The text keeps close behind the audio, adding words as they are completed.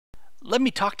Let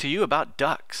me talk to you about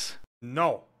ducks.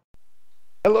 No.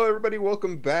 Hello, everybody.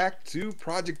 Welcome back to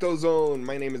Project Ozone.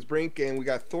 My name is Brink, and we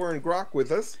got Thor and Grok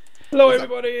with us. Hello, What's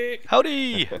everybody.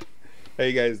 Howdy! How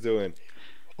you guys doing?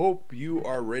 Hope you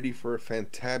are ready for a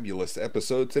fantabulous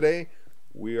episode today.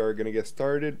 We are going to get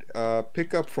started.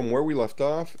 Pick up from where we left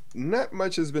off. Not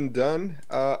much has been done,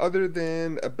 other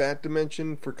than a bat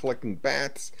dimension for collecting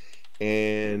bats,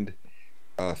 and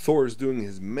Thor's doing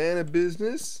his mana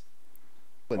business.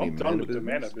 I'm done with the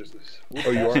mana business. Oh,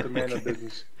 you are? The mana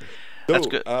business. That's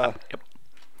So, good. Yep.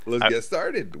 let's get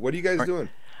started. What are you guys doing?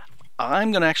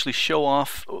 I'm going to actually show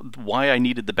off why I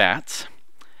needed the bats.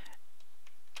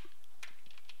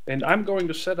 And I'm going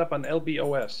to set up an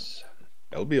LBOS.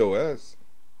 LBOS?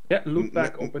 Yeah, loop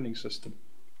back opening system.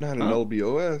 Not an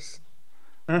LBOS.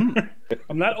 I'm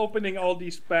not opening all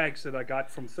these bags that I got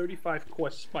from 35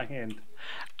 quests by hand.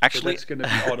 Actually, So that's going to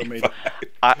be automated.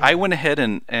 I went ahead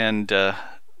and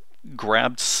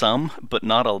grabbed some, but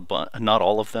not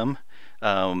all of them.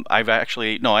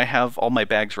 I have all my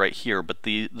bags right here, but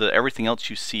the everything else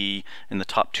you see in the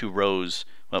top two rows.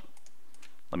 Well,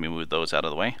 let me move those out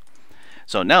of the way.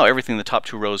 So now everything in the top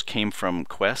two rows came from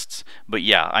quests. But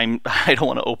yeah, I don't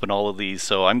want to open all of these,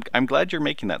 so I'm glad you're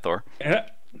making that, Thor. Yeah.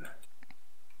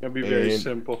 It'll be very And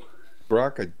simple.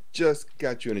 Brock, I just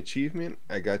got you an achievement.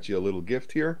 I got you a little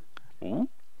gift here. Ooh.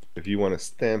 If you want to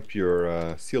stamp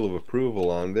your seal of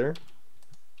approval on there.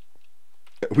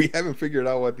 We haven't figured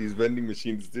out what these vending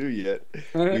machines do yet.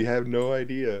 We have no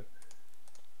idea.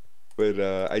 But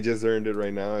I just earned it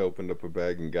right now. I opened up a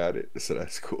bag and got it. So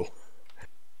that's cool.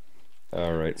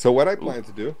 All right. So what I plan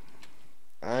to do,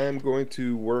 I am going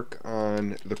to work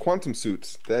on the quantum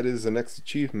suits. That is the next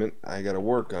achievement I got to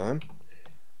work on.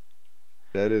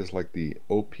 That is like the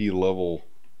OP level,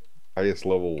 highest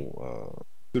level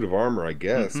suit of armor, I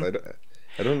guess.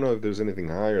 I don't know if there's anything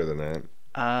higher than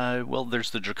that. Well,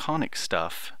 there's the draconic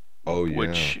stuff. Oh, yeah.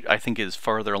 Which I think is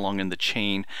farther along in the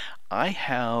chain. I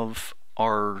have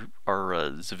our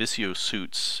Zavisio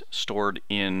suits stored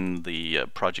in the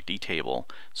Project E table,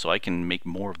 so I can make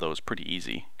more of those pretty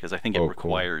easy, because I think it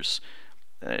requires,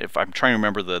 if I'm trying to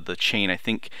remember the chain, I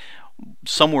think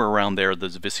somewhere around there the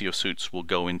Zavisio suits will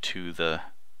go into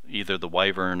either the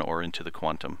Wyvern or into the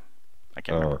Quantum. I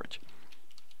can't remember which.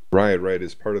 Right.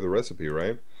 It's part of the recipe,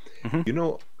 right? Mm-hmm. You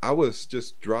know, I was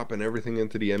just dropping everything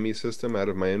into the ME system out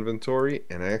of my inventory,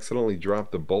 and I accidentally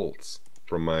dropped the bolts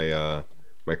from my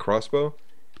my crossbow,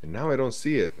 and now I don't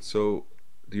see it. So,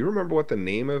 do you remember what the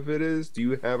name of it is? Do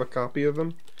you have a copy of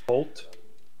them? Bolt.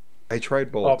 I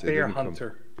tried Bolt. Oh, Bear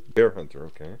Hunter. Bear Hunter,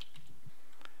 okay.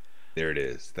 There it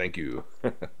is. Thank you.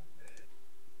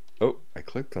 Oh, I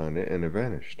clicked on it and it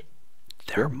vanished.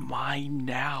 They're mine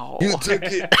now. You took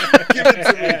it. Give it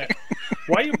to me.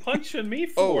 Why are you punching me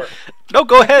for? No,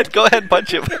 go ahead,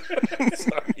 punch him.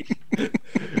 Sorry.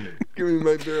 Give me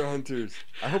my Bear Hunters.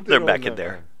 I hope They're back in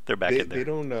there. They're back in there. They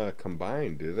don't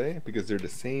combine, do they? Because they're the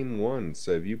same ones.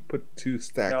 So if you put two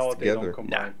stacks No, they together, don't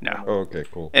combine. No. Oh, okay,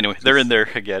 cool. Anyway, they're in there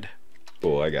again.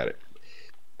 Cool, I got it.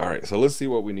 All right, so let's see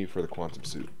what we need for the quantum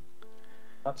suit.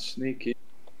 Not sneaky.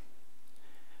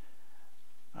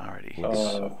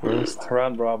 Alrighty. First,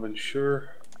 Round robin, sure.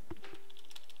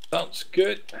 Sounds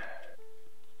good.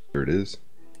 here it is.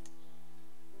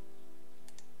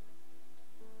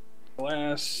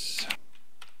 Glass.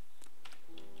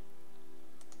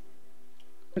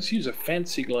 Let's use a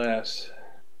fancy glass.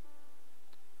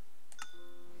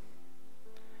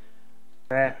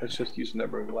 Let's just use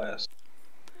never glass.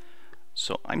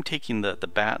 So I'm taking the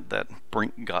bat that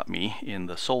Brink got me in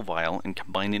the soul vial and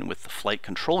combining it with the flight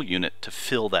control unit to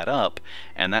fill that up,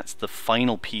 and that's the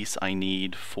final piece I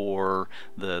need for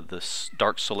the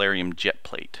Dark Solarium jet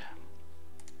plate,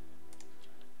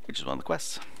 which is one of the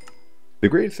quests. The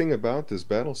great thing about this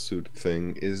battlesuit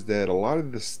thing is that a lot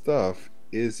of the stuff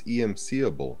is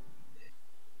EMCable.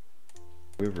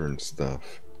 Wyvern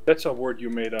stuff. That's a word you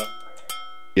made up.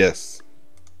 Yes.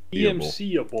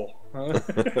 EMCable.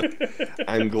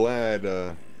 I'm glad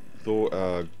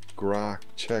Grok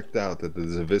checked out that the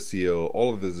Zavisio,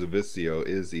 all of the Zavisio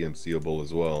is EMCable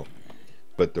as well,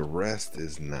 but the rest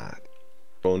is not.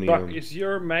 Doc, is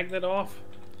your magnet off?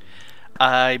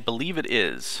 I believe it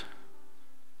is.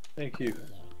 Thank you.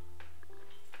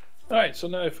 Alright, so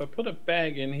now if I put a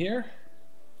bag in here,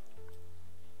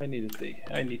 I need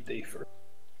day first.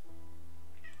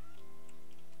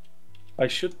 I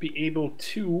should be able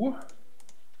to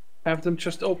have them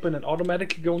just open and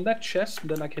automatically go in that chest, and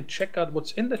then I can check out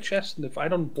what's in the chest, and if I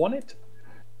don't want it,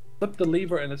 flip the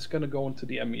lever and it's gonna go into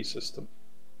the ME system.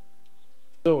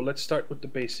 So let's start with the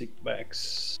basic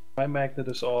bags. My magnet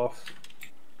is off.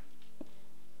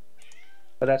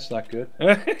 But that's not good.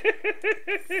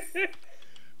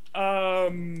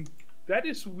 That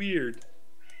is weird.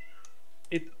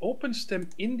 It opens them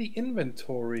in the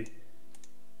inventory.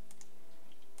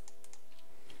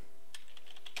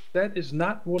 That is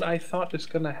not what I thought is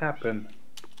gonna happen.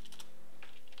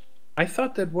 I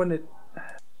thought that when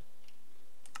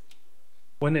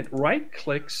it right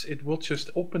clicks, it will just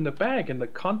open the bag and the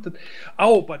content.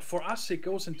 Oh, but for us, it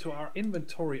goes into our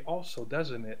inventory also,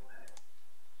 doesn't it?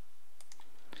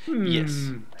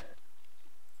 Yes.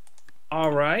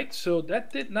 All right, so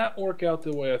that did not work out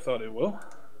the way I thought it will.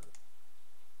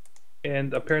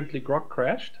 And apparently Grok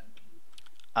crashed.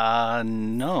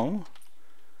 No.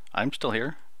 I'm still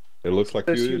here. It looks like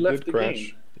Says you left did the crash.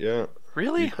 game. Yeah.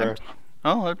 Really?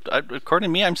 According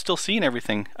to me, I'm still seeing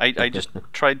everything. I just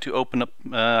tried to open up.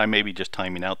 I may be just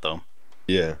timing out, though.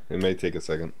 Yeah, it may take a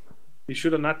second. You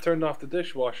should have not turned off the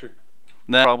dishwasher.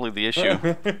 That's probably the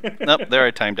issue. Nope, there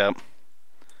I timed out.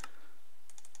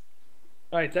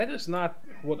 Alright, that is not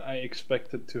what I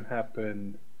expected to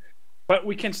happen. But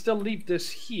we can still leave this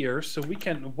here, so we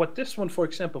can... What this one, for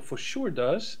example, for sure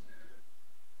does...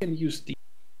 We can use the...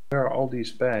 Where are all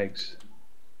these bags?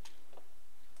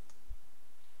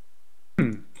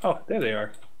 Oh, there they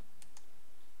are.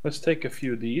 Let's take a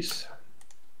few of these.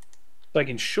 So I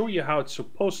can show you how it's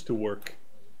supposed to work.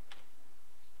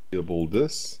 Double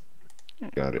this.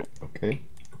 Got it. Okay.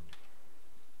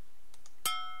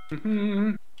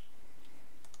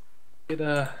 Get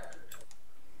a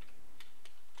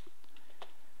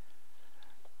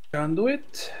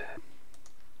conduit.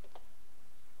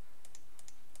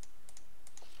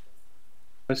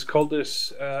 Let's call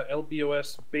this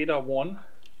LBOS Beta 1.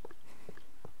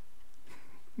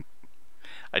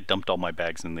 I dumped all my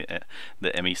bags in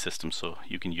the ME system, so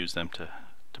you can use them to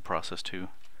process too.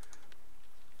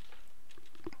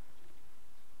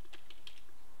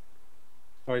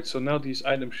 Alright, so now these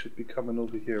items should be coming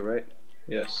over here, right?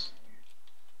 Yes.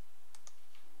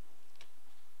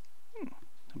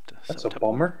 That's a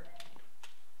bummer.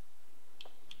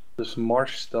 This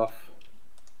marsh stuff.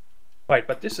 Right,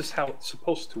 but this is how it's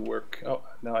supposed to work. Oh,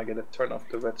 now I gotta turn off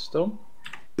the redstone.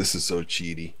 This is so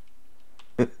cheaty.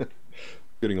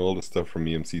 Getting all the stuff from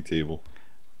EMC table.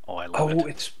 Oh, I love it. Oh,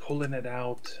 it's pulling it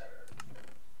out.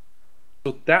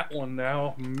 So that one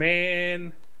now,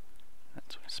 man.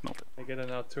 That's what I smelled it. I gotta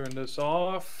now turn this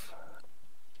off.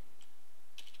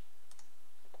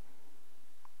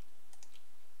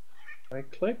 Right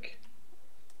click.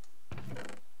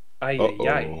 Ay, ay,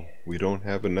 ay. We don't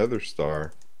have another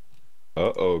star.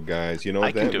 Uh-oh, guys. You know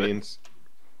what that means?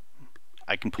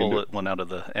 I can pull one out of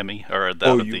the ME, or out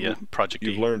of the Project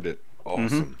You've E. learned it.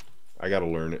 Awesome. I gotta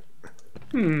learn it.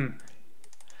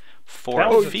 For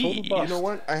a fee. You know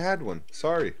what? I had one.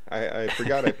 Sorry. I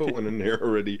forgot I put one in there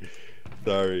already.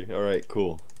 Sorry. Alright,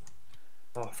 cool.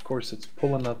 Oh, of course, it's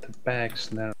pulling out the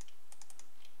bags now.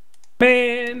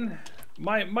 Man!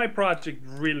 My project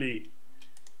really...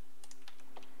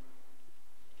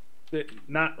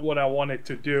 Not what I wanted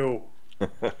to do.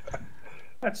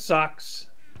 That sucks.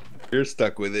 You're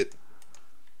stuck with it.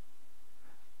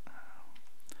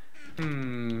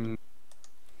 I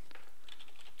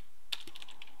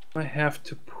have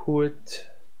to put...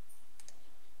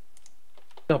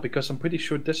 No, because I'm pretty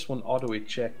sure this one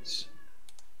auto-ejects.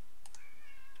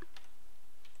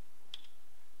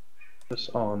 This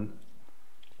on.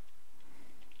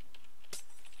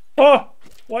 Oh!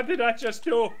 What did I just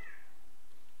do?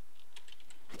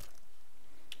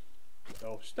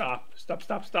 No, stop. Stop,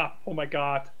 stop, stop. Oh my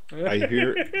god. I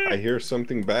hear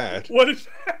something bad. What is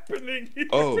happening here?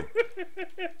 Oh.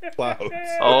 Clouds.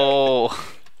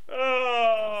 Oh.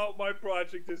 Oh, my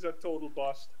project is a total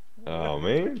bust. Oh,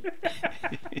 man.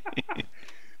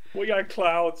 We got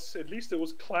clouds. At least it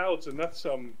was clouds and not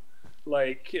some,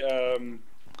 like,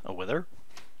 A wither?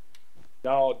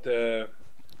 No, the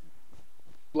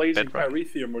blazing Bedrock.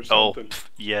 pyrethium or something. Oh,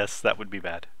 yes, that would be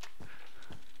bad.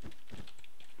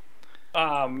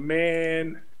 Ah,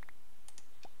 man.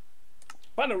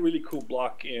 Found a really cool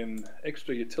block in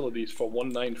Extra Utilities for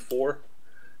 194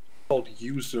 called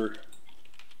User.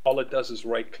 All it does is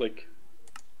right click.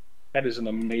 That is an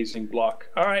amazing block.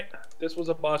 Alright, this was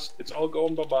a bust. It's all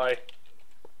going bye-bye.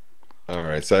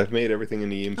 Alright, so I've made everything in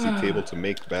the EMC table to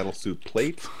make battlesuit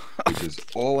plate, which is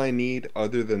all I need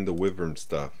other than the wyvern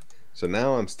stuff. So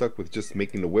now I'm stuck with just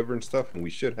making the wyvern stuff, and we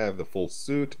should have the full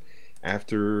suit.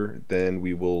 After then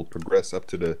we will progress up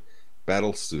to the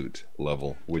battlesuit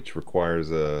level, which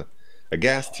requires a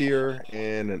gas tier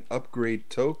and an upgrade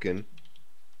token.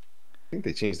 I think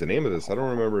they changed the name of this. I don't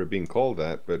remember it being called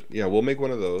that, but yeah, we'll make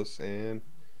one of those and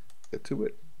get to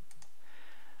it.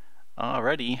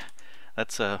 Alrighty.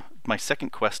 That's my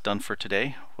second quest done for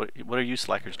today. What are you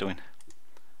slackers doing?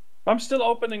 I'm still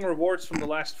opening rewards from the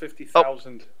last Oh,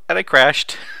 50,000. and I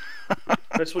crashed.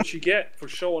 That's what you get for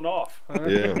showing off.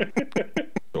 Yeah.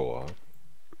 Show off.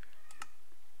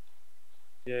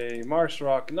 Yay, Mars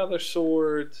Rock, another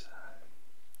sword.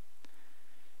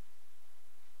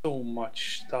 So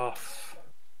much stuff.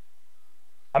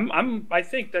 I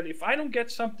think that if I don't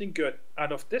get something good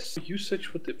out of this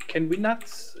usage with it, can we not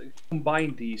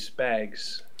combine these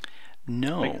bags?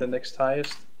 No. Make the next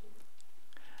highest.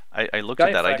 I looked Guy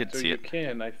at that. Factor, I did see you it.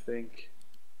 can, I think.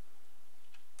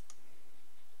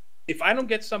 If I don't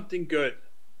get something good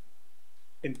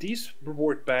in these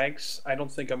reward bags, I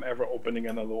don't think I'm ever opening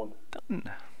another one. Done.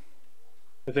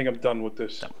 I think I'm done with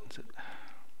this. That one's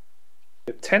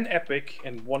it. 10 epic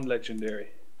and 1 legendary.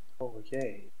 Oh,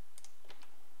 yay.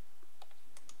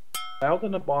 Out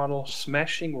in a bottle,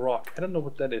 smashing rock. I don't know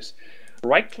what that is.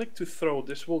 Right click to throw.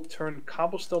 This will turn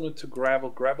cobblestone into gravel,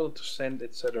 gravel into sand,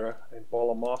 etc. And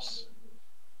ball of moss.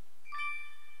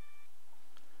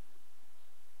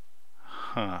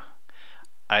 Huh.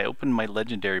 I opened my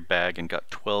legendary bag and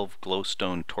got 12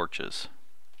 glowstone torches.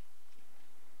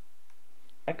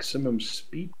 Maximum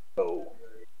speed bow.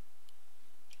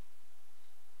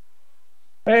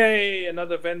 Hey,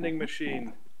 another vending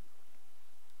machine.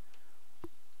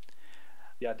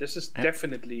 Yeah, this is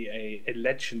definitely a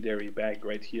legendary bag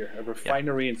right here. A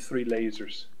refinery and 3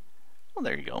 lasers. Well,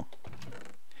 there you go.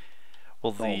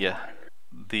 Well,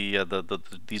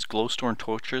 these glowstone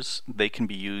torches, they can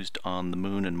be used on the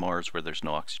moon and Mars where there's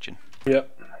no oxygen.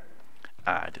 Yep.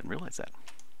 I didn't realize that.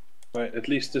 Right, at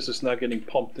least this is not getting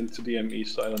pumped into the ME,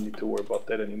 so I don't need to worry about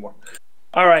that anymore.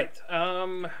 Alright,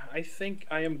 I think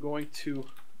I am going to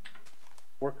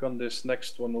work on this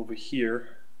next one over here.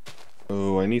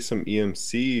 Oh, I need some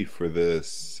EMC for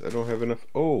this. I don't have enough.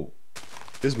 Oh,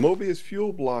 this Mobius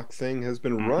fuel block thing has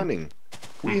been running.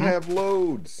 We have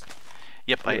loads.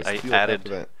 Yep, I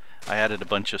added a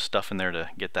bunch of stuff in there to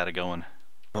get that going.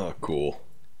 Oh, cool.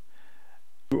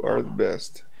 You are the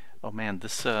best. Oh man,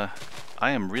 this I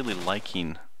am really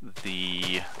liking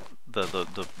the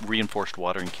reinforced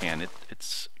watering can.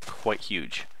 It's quite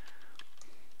huge.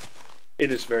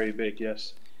 It is very big,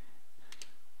 yes.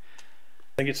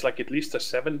 I think it's like at least a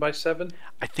 7x7.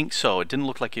 I think so. It didn't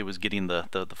look like it was getting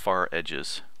the far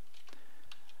edges.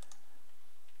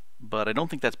 But I don't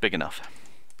think that's big enough.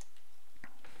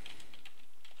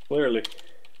 Clearly.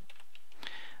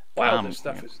 Wow, this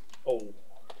stuff is... Oh.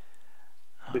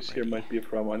 This here might be a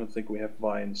problem. I don't think we have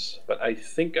vines. But I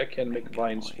think I can make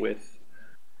vines with...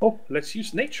 Oh, let's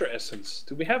use nature essence.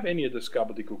 Do we have any of this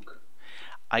gobbledygook?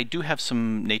 I do have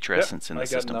some nature essence in the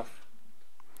system. I got enough.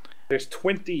 There's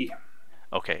 20.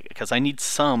 Okay, because I need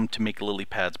some to make lily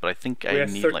pads, but I think I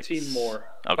need like... We have 13 more.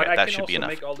 Okay, but that should be enough.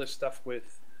 I can also make all this stuff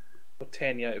with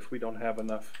Tanya if we don't have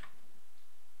enough.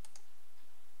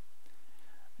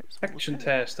 Action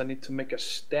test. I need to make a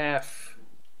staff.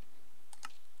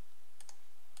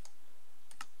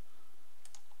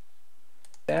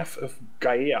 Staff of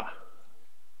Gaia.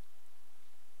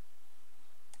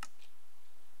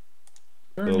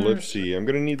 So let's see. I'm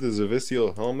gonna need the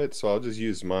Zavisio helmet, so I'll just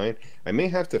use mine. I may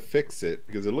have to fix it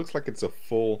because it looks like it's a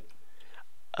full.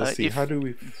 Let's see. How do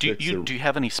we fix it? Do you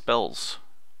have any spells?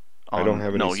 I don't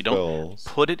have any spells. You don't.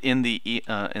 Put it in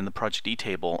the project E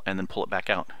table and then pull it back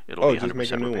out. It'll be 100% just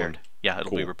make a new repaired. one. Yeah,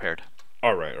 it'll be repaired.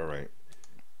 All right, all right.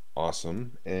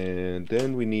 Awesome. And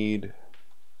then we need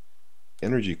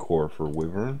energy core for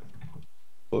Wyvern.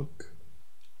 Look.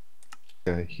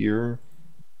 Here.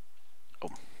 Oh.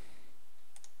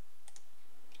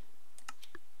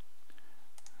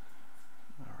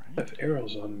 I have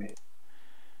arrows on me.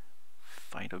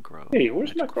 Phytogrow. Hey,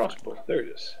 where's my crossbow? There it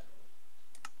is.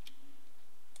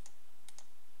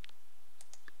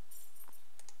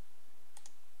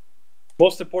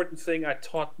 Most important thing I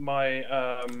taught my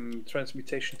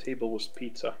transmutation table was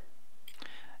pizza.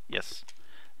 Yes,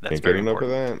 that's Can't very get enough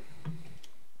important. of that.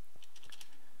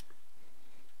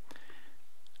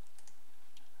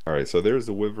 All right, so there's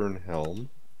the Wyvern helm.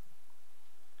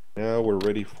 Now we're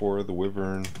ready for the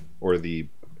Wyvern or the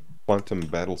Quantum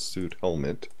Battlesuit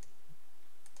helmet.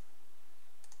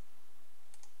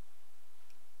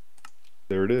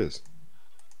 There it is.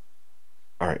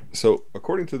 Alright, so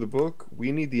according to the book,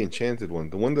 we need the enchanted one.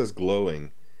 The one that's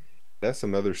glowing. That's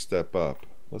another step up.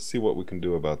 Let's see what we can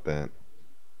do about that.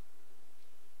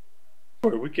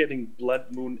 We're getting Blood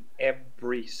Moon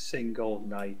every single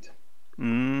night.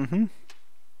 Mm-hmm.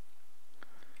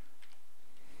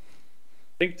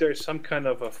 I think there's some kind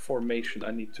of a formation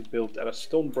I need to build out of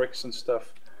stone bricks and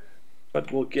stuff.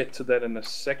 But we'll get to that in a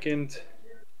second.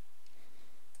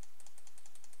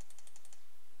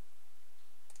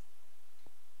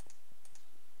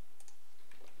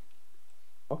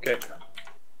 Okay.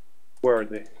 Where are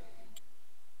they?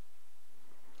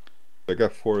 I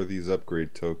got 4 of these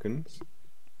upgrade tokens.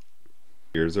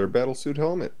 Here's our battlesuit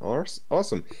helmet.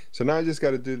 Awesome. So now I just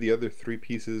got to do the other 3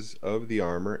 pieces of the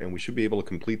armor, and we should be able to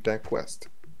complete that quest.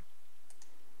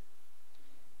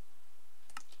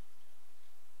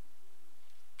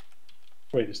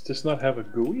 Wait, does this not have a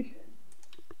GUI?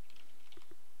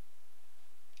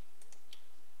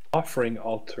 Offering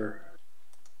altar.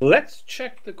 Let's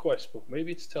check the quest book.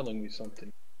 Maybe it's telling me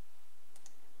something.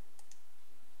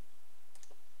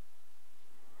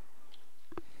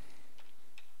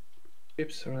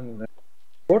 Shapes around the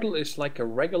portal is like a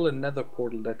regular nether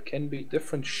portal that can be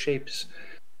different shapes,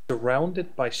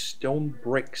 surrounded by stone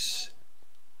bricks.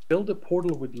 Build a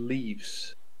portal with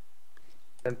leaves.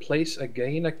 And place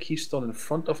again a keystone in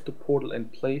front of the portal and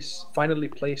finally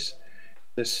place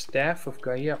the staff of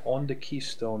Gaia on the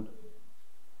keystone.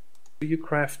 You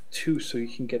craft 2 so you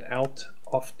can get out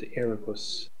of the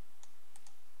Erebus.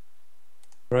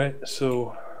 Right,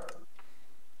 so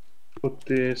put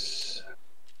this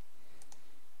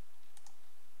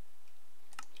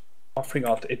offering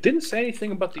altar. It didn't say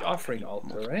anything about the offering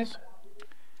altar, right?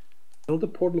 Build a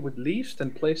portal with leaves,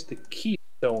 then place the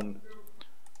keystone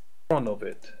front of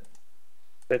it.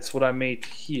 That's what I made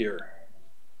here.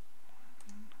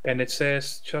 And it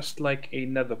says just like a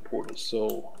nether portal,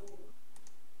 so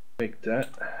make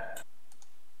that.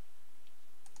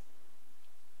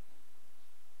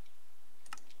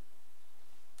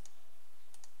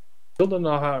 Still don't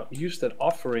know how to use that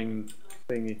offering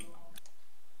thingy.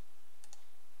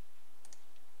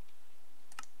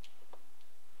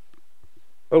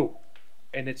 Oh,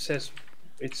 and it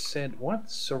said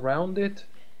what? Surrounded.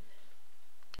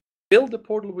 Build a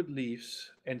portal with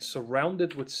leaves and surround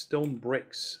it with stone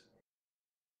bricks.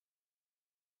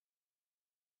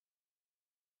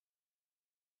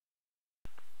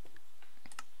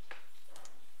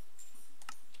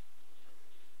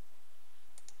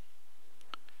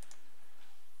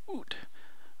 Oot.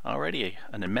 Alrighty,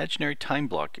 an imaginary time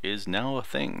block is now a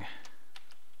thing.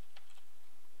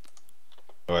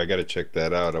 Oh, I gotta check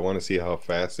that out. I want to see how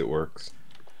fast it works.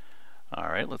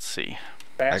 Alright, let's see.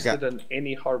 Faster than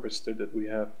any harvester that we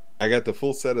have. I got the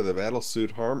full set of the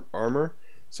battlesuit armor,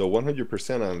 so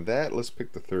 100% on that. Let's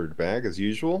pick the 3rd bag as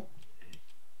usual.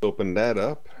 Open that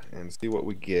up and see what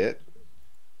we get.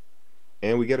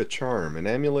 And we get a charm, an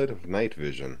amulet of night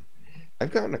vision.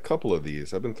 I've gotten a couple of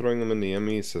these. I've been throwing them in the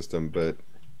ME system, but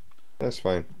that's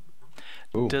fine.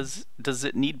 Ooh. Does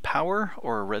it need power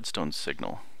or a redstone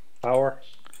signal? Power.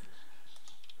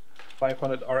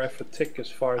 500 RF a tick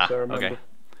as far as I remember. Okay.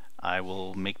 I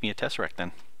will make me a tesseract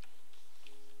then.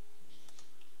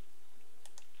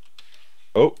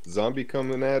 Oh, zombie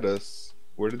coming at us.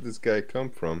 Where did this guy come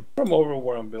from? From over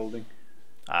where I'm building.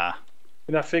 Ah.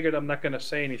 And I figured I'm not going to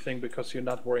say anything because you're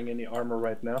not wearing any armor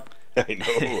right now. I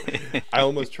know. I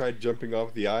almost tried jumping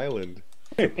off the island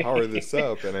to power this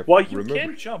up, and well, you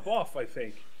can jump off, I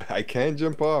think. I can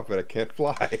jump off, but I can't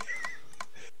fly.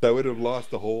 I would have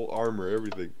lost the whole armor,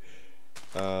 everything.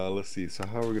 Let's see. So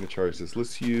how are we going to charge this?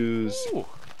 Let's use... Ooh.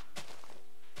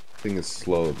 Thing is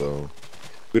slow, though.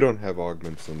 We don't have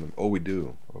augments in them. Oh, we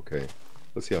do. Okay.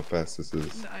 Let's see how fast this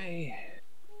is.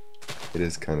 It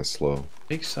is kind of slow.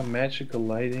 Make some magical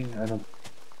lighting. I don't...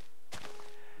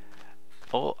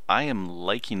 Oh, I am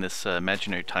liking this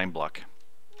imaginary time block.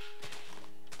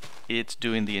 It's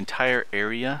doing the entire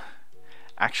area.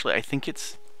 Actually, I think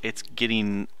it's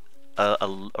getting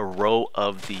a row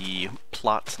of the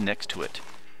plots next to it.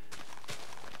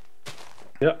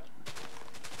 Yeah.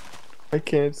 I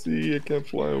can't see. I can't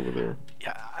fly over there.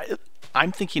 Yeah,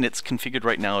 I'm thinking it's configured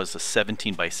right now as a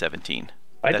 17 by 17.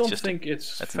 I don't think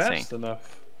it's fast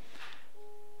enough.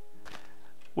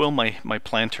 Well, my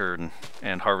planter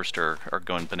and harvester are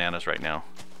going bananas right now.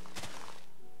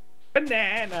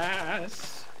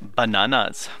 Bananas!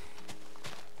 Bananas.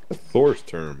 That's Thor's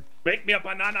term. Make me a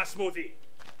banana smoothie!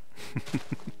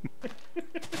 Let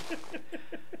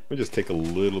me just take a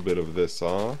little bit of this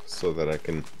off so that I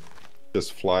can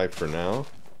just fly for now.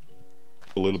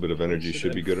 A little bit of energy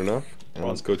should be good enough. And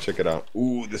let's go check it out.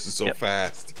 Ooh, this is so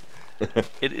fast.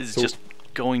 It is just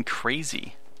going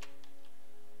crazy.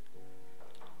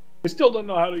 We still don't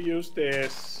know how to use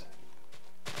this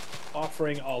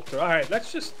offering altar. Alright,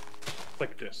 let's just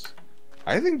click this.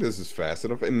 I think this is fast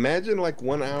enough. Imagine like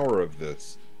 1 hour of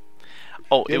this.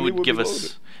 Oh, it would give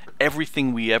us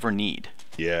everything we ever need.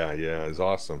 Yeah, it's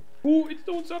awesome. Ooh, it's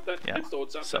doing something. Yeah. It's doing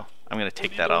something. So I'm going to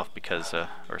take that off because,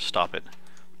 or stop it.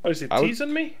 Oh, is it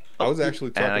teasing me? I was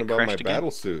actually talking about my again.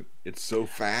 battle suit. It's so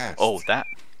fast. Oh, that.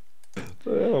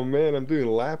 Oh man, I'm doing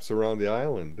laps around the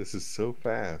island. This is so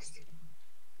fast.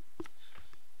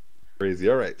 Crazy.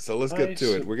 All right, so let's get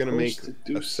to it. We're gonna make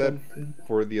a set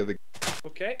for the other.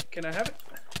 Okay, can I have it,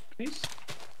 please?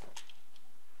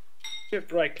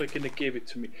 Shift right click and it gave it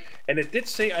to me, and it did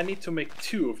say I need to make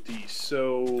 2 of these.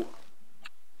 So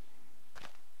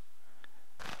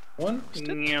one.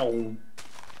 Meow.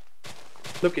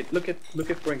 Look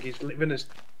at Brink. He's leaving his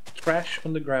trash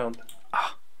on the ground.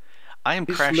 I am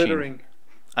He's crashing. littering.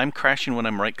 I'm crashing when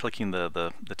I'm right clicking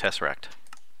the tesseract.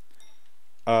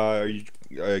 Are you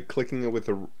clicking it with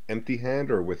an empty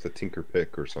hand or with a tinker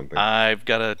pick or something? I've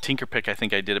got a tinker pick. I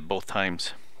think I did it both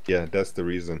times. Yeah, that's the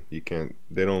reason. You can't.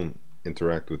 They don't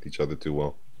interact with each other too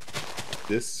well.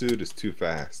 This suit is too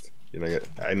fast. You know,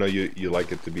 I know you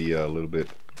like it to be a little bit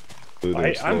smoother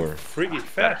and slower. I'm freaking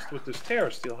fast with this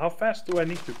Terror Steel. How fast do I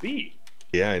need to be?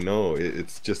 Yeah, I know.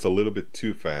 It's just a little bit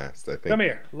too fast, I think. Come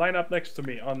here. Line up next to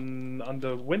me on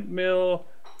the windmill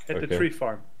at the tree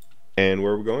farm. And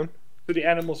where are we going? To the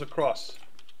animals across.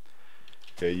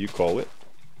 Okay, you call it.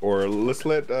 Or let's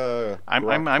let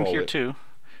I'm here too.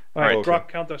 All right, Grok,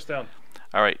 count us down.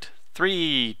 All right.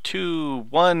 3, 2,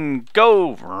 1,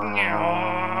 go! Oh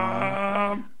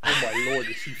my lord,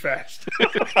 is he fast?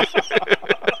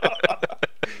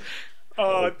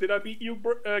 Did I beat you,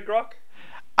 Grok?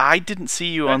 I didn't see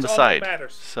you on the side. That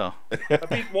matters. So I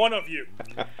beat one of you.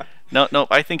 No,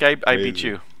 I think I beat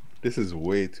you. This is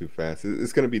way too fast.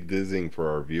 It's going to be dizzying for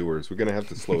our viewers. We're going to have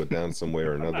to slow it down some way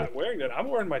or another. I'm not wearing that. I'm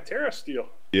wearing my Terra Steel.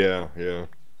 Yeah.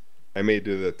 I may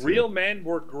do that too. Real men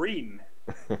were green.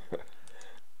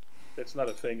 That's not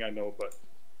a thing, I know, but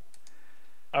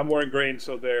I'm wearing green,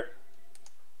 so there.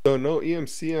 So no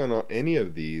EMC on any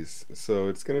of these, so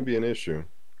it's going to be an issue.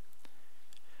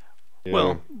 Yeah.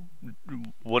 Well,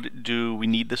 what do we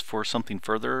need this for? Something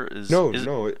further?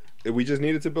 No. We just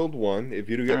needed to build one. If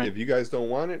you guys don't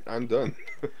want it, I'm done.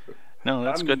 No,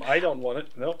 that's good. I don't want it.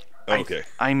 Nope. Okay.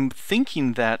 I'm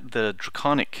thinking that the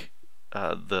draconic,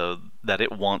 that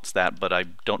it wants that, but I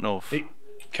don't know if. Hey,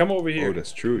 come over here. Oh,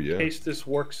 that's true. Yeah. In case this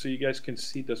works, so you guys can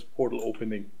see this portal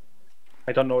opening.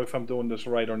 I don't know if I'm doing this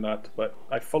right or not, but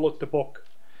I followed the book.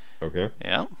 Okay.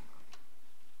 Yeah.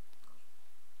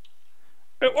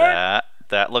 It worked.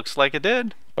 That looks like it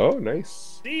did. Oh,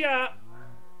 nice. See ya.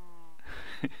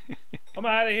 I'm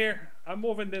out of here. I'm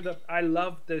moving to the. I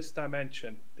love this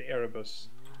dimension, the Erebus.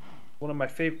 One of my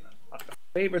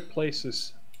favorite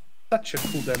places. Such a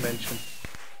cool dimension.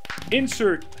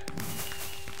 Insert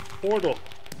portal.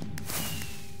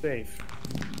 Save.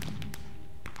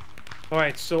 All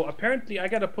right. So apparently I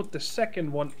gotta put the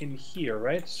second one in here,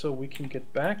 right? So we can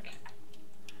get back.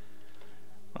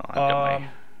 Oh, I've got my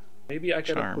maybe I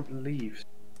gotta charm. put leaves.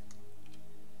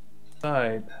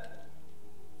 Side.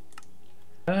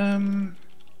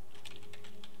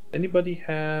 Anybody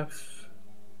have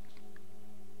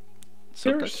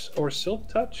Pierce or Silk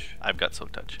Touch? I've got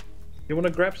Silk Touch. You want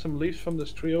to grab some leaves from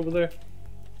this tree over there?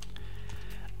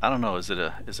 I don't know. Is it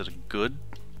a good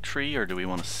tree, or do we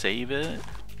want to save it?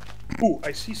 Ooh,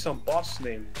 I see some boss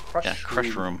name.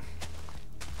 Crush Room.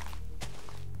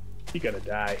 You gotta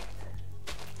die.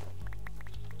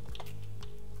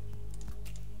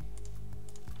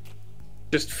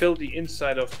 Just fill the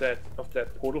inside of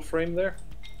that portal frame there.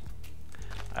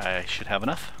 I should have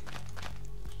enough.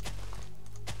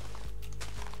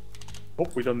 Oh,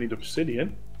 we don't need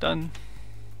obsidian. Done.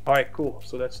 Alright, cool.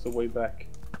 So that's the way back.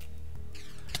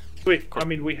 Wait, I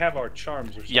mean, we have our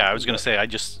charms or something. Yeah, I was going to say, I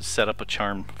just set up a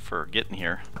charm for getting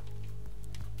here.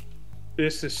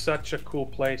 This is such a cool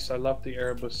place. I love the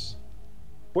Erebus.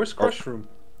 Where's Crush Room?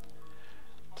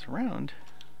 It's around.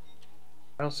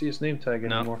 I don't see his name tag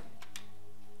anymore.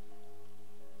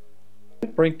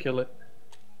 Did Brink kill it?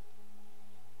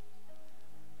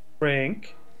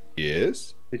 Brink?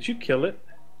 Yes? Did you kill it?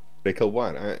 They kill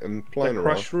what? I'm flying around. The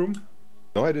Crush Room?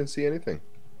 No, I didn't see anything.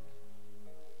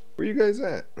 Where you guys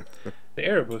at? The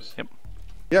Erebus. Yep.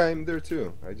 Yeah, I'm there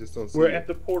too. I just don't see We're it. at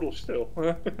the portal still.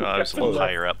 I was a little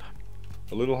higher up.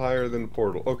 A little higher than the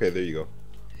portal. Okay, there you go.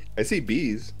 I see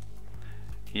bees.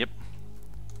 Yep.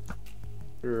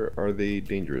 Or are they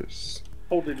dangerous?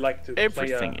 Totally like to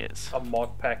Everything play is. a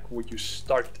mod pack where you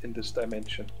start in this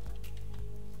dimension.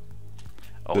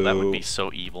 Oh, that would be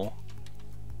so evil.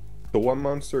 So what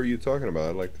monster are you talking about?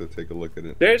 I'd like to take a look at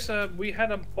it. We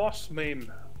had a boss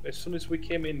name as soon as we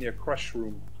came in near Crush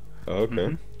Room. Oh,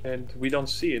 okay. And we don't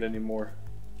see it anymore.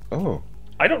 Oh.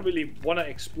 I don't really want to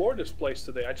explore this place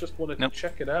today. I just wanted to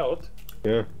check it out.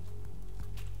 Yeah.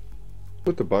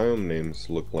 What the biome names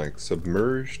look like?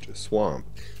 Submerged swamp.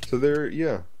 So they're,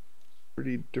 yeah,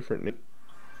 pretty different.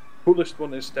 Coolest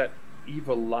one is that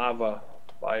evil lava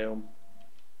biome.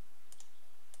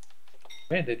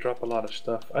 Man, they drop a lot of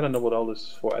stuff. I don't know what all this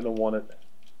is for. I don't want it.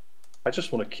 I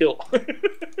just want to kill.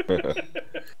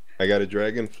 I got a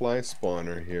dragonfly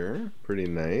spawner here. Pretty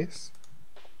nice.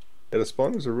 Yeah, the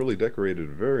spawners are really decorated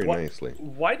very nicely.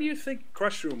 Why do you think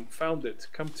Crushroom found it?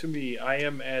 Come to me. I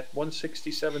am at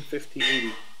 167, 50,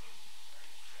 80.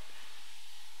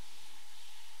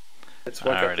 Let's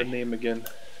look up the name again.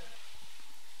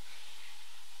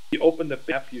 You open the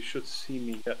map, you should see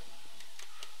me. Yep.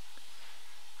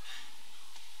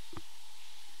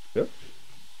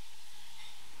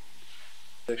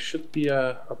 There should be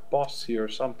a boss here or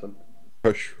something.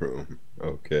 Mushroom.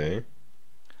 Okay.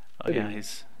 Oh yeah,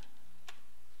 he's...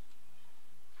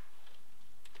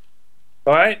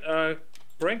 Alright,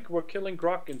 Brink, we're killing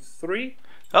Grok in 3.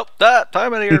 Oh, that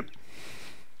time of year.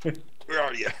 Where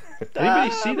are you?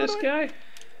 Anybody see this guy?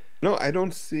 No, I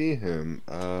don't see him.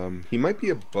 He might be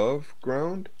above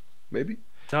ground, maybe?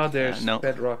 No, there's no.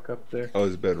 bedrock up there. Oh,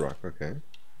 it's bedrock, okay.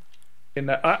 In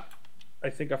the, I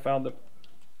think I found him.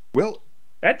 Well,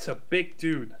 that's a big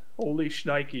dude. Holy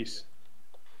shnikes.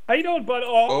 How you doing, bud?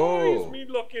 Oh, he's mean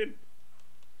looking.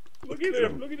 Look at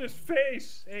him. Look at his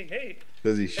face. Hey, hey.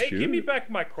 Does he shoot? Hey, give me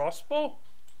back my crossbow.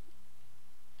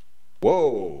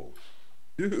 Whoa.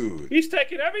 Dude. He's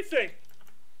taking everything.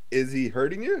 Is he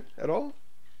hurting you at all?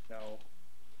 No.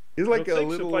 He's like a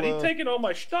little... So, but he's taking all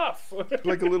my stuff.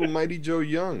 like a little Mighty Joe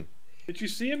Young. Did you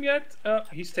see him yet?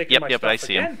 He's taking my stuff I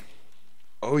see again. him.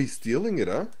 Oh, he's stealing it,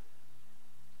 huh?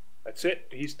 That's it.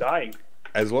 He's dying.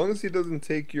 As long as he doesn't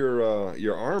take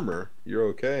your armor, you're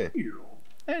okay.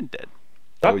 And dead.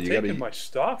 Stop taking my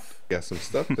stuff. Got some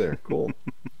stuff there. Cool.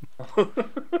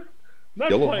 Not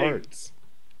Yellow playing. hearts.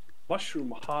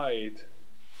 Mushroom hide.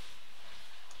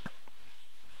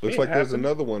 Looks like there's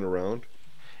another one around.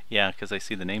 Yeah, because I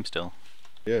see the name still.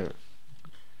 Yeah.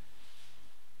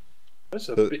 That's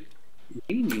a big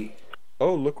meanie.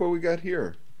 Oh, look what we got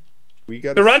here. We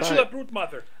got Tarantula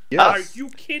broodmother. Yes. Are you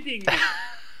kidding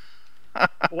me?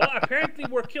 Well, apparently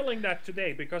we're killing that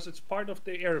today because it's part of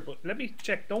the area. But let me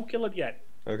check. Don't kill it yet.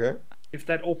 Okay. If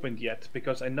that opened yet,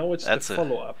 because I know it's the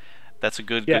follow-up. That's a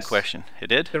good question. It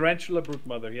did? Tarantula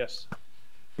broodmother, yes.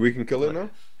 We can kill it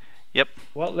now? Yep.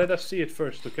 Well, let us see it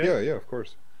first, okay? Yeah, yeah, of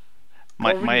course.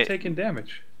 My taking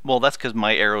damage. Well, that's because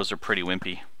my arrows are pretty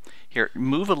wimpy. Here,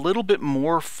 move a little bit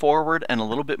more forward and a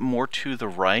little bit more to the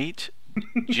right.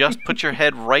 Just put your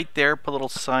head right there. Put a little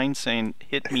sign saying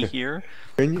 "Hit me here."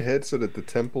 Turn your head so that the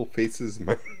temple faces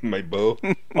my bow.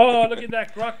 Oh, look at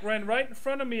that! Grok ran right in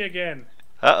front of me again.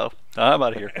 Uh-oh. I'm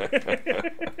out of here.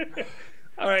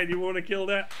 All right, you want to kill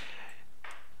that?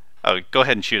 Oh, go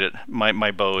ahead and shoot it.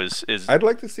 My bow is I'd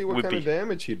like to see what kind of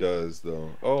damage he does,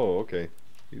 though. Oh, okay.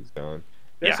 He's gone.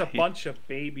 There's a bunch of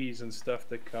babies and stuff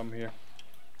that come here.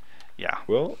 Yeah.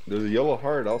 Well, there's a yellow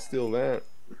heart. I'll steal that.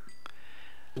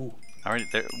 Ooh. All right,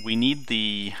 we need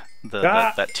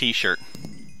that T-shirt.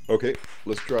 Okay,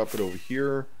 let's drop it over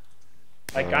here.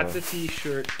 I got the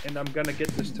T-shirt, and I'm gonna get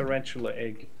this tarantula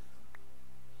egg.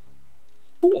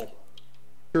 Cool.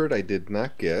 Shirt I did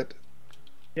not get.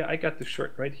 Yeah, I got the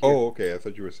shirt right here. Oh, okay. I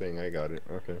thought you were saying I got it.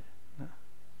 Okay.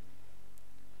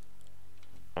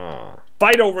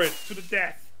 Fight over it to the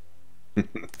death.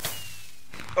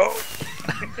 Oh!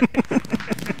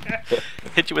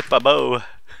 Hit you with my bow.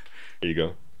 There you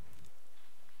go.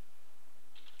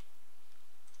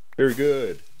 Very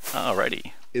good.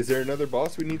 Alrighty. Is there another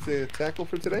boss we need to tackle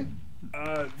for today?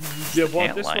 Yeah,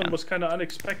 well, this one was kind of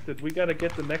unexpected. We gotta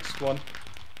get the next one,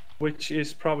 which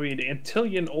is probably the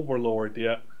Antillian Overlord.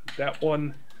 Yeah, that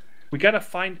one. We gotta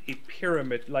find a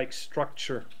pyramid-like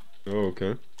structure. Oh,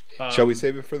 okay. Shall we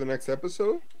save it for the next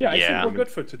episode? Yeah, I think we're good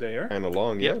for today, huh? Kind of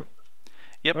long, yeah.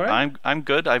 Yep, right. I'm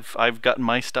good. I've gotten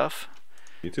my stuff.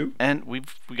 You too. And we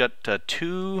got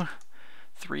 2,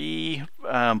 3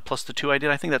 plus the 2 I did.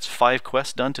 I think that's 5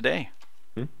 quests done today.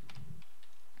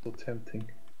 So tempting.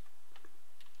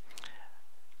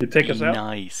 You take us out?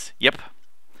 Nice. Yep.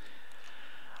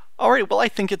 Alright, well I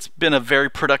think it's been a very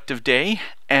productive day,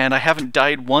 and I haven't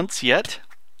died once yet.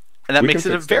 And that makes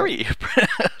it a very...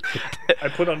 I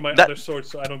put on my other sword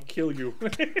so I don't kill you.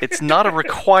 It's not a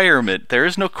requirement. There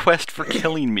is no quest for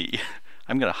killing me.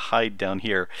 I'm going to hide down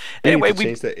here. Anyway, we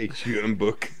change that HUM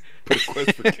book. Put a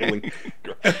quest for killing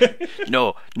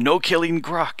Grok. No killing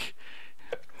Grok.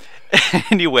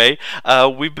 Anyway,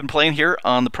 we've been playing here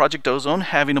on the Project Ozone,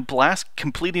 having a blast,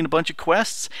 completing a bunch of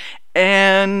quests,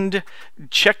 and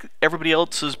check everybody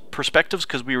else's perspectives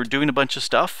because we were doing a bunch of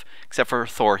stuff, except for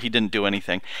Thor. He didn't do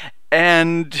anything.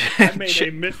 And I made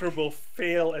a miserable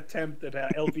fail attempt at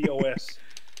LBOS.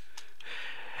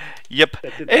 Yep.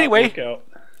 Anyway,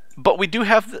 but we do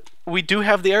have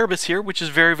the Erebus here, which is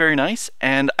very, very nice,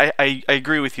 and I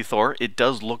agree with you, Thor. It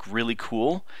does look really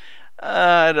cool.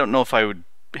 I don't know if I would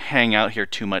hang out here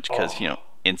too much because, you know,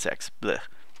 insects. Blech.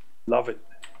 Love it.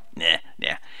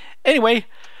 Nah. Anyway,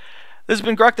 this has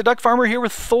been Grok the Duck Farmer here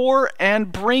with Thor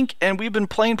and Brink, and we've been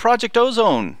playing Project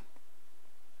Ozone.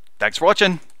 Thanks for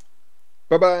watching.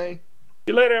 Bye-bye.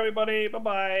 See you later, everybody.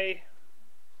 Bye-bye.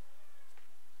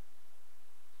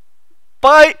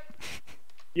 Bye!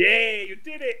 Yay, you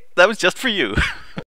did it! That was just for you.